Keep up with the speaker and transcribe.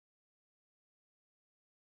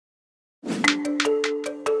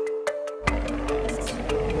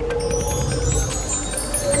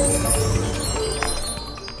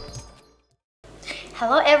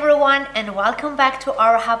everyone, and welcome back to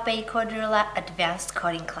our Hape Quadrilla advanced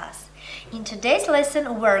coding class. In today's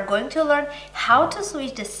lesson, we're going to learn how to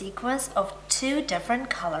switch the sequence of two different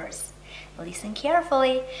colors. Listen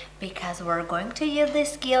carefully because we're going to use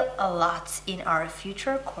this skill a lot in our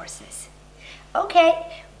future courses.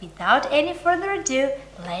 Okay, without any further ado,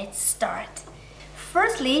 let's start.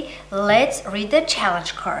 Firstly, let's read the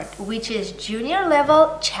challenge card, which is junior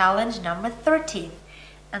level challenge number 13.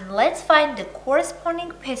 And let's find the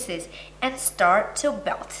corresponding pieces and start to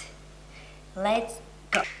build. Let's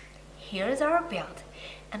go. Here's our build.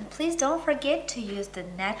 And please don't forget to use the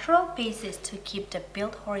natural pieces to keep the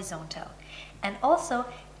build horizontal. And also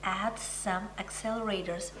add some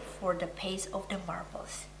accelerators for the pace of the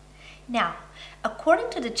marbles. Now,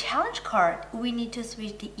 according to the challenge card, we need to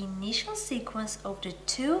switch the initial sequence of the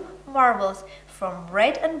two marbles from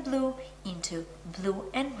red and blue into blue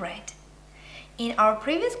and red. In our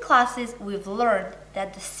previous classes, we've learned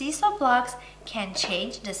that the seesaw blocks can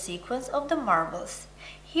change the sequence of the marbles.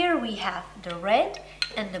 Here we have the red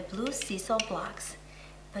and the blue seesaw blocks.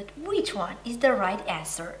 But which one is the right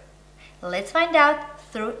answer? Let's find out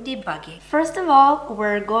through debugging. First of all,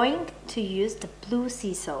 we're going to use the blue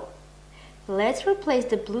seesaw. Let's replace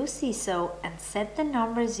the blue seesaw and set the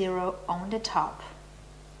number 0 on the top.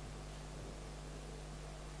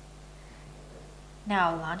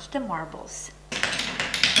 Now launch the marbles.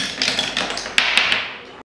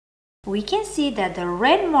 We can see that the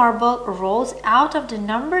red marble rolls out of the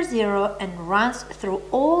number 0 and runs through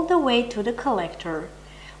all the way to the collector,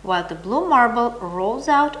 while the blue marble rolls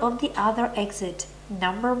out of the other exit,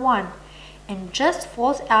 number 1, and just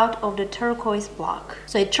falls out of the turquoise block.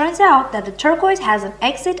 So it turns out that the turquoise has an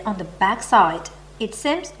exit on the back side. It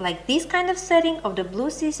seems like this kind of setting of the blue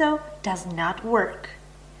seesaw does not work.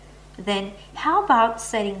 Then how about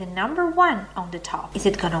setting the number 1 on the top? Is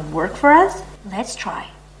it gonna work for us? Let's try.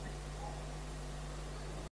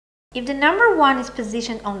 If the number 1 is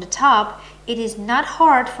positioned on the top, it is not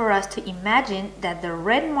hard for us to imagine that the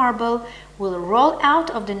red marble will roll out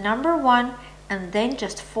of the number 1 and then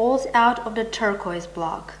just falls out of the turquoise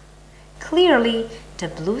block. Clearly, the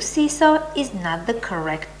blue seesaw is not the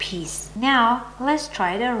correct piece. Now, let's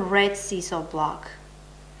try the red seesaw block.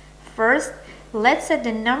 First, let's set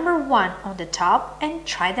the number 1 on the top and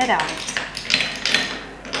try that out.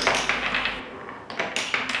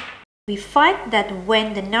 We find that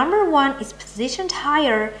when the number 1 is positioned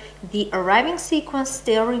higher, the arriving sequence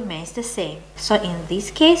still remains the same. So in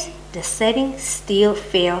this case, the setting still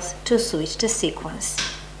fails to switch the sequence.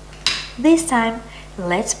 This time,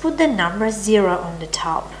 let's put the number 0 on the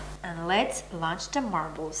top and let's launch the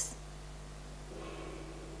marbles.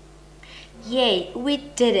 Yay, we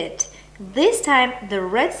did it! This time, the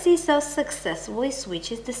red seesaw successfully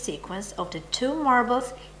switches the sequence of the two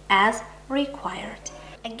marbles as required.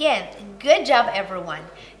 Again, good job everyone!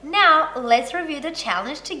 Now, let's review the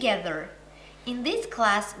challenge together. In this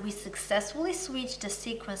class, we successfully switched the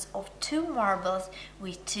sequence of two marbles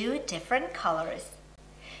with two different colors.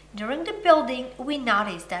 During the building, we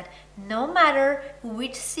noticed that no matter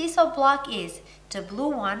which seesaw block is, the blue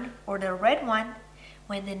one or the red one,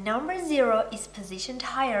 when the number 0 is positioned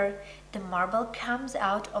higher, the marble comes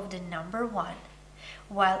out of the number 1.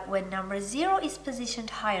 While when number 0 is positioned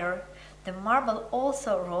higher, the marble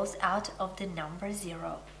also rolls out of the number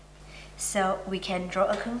 0. So we can draw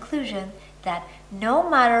a conclusion that no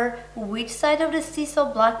matter which side of the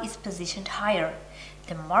seesaw block is positioned higher,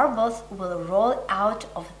 the marbles will roll out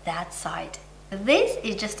of that side. This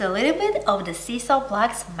is just a little bit of the seesaw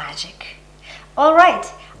block's magic.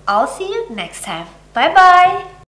 Alright, I'll see you next time. Bye bye!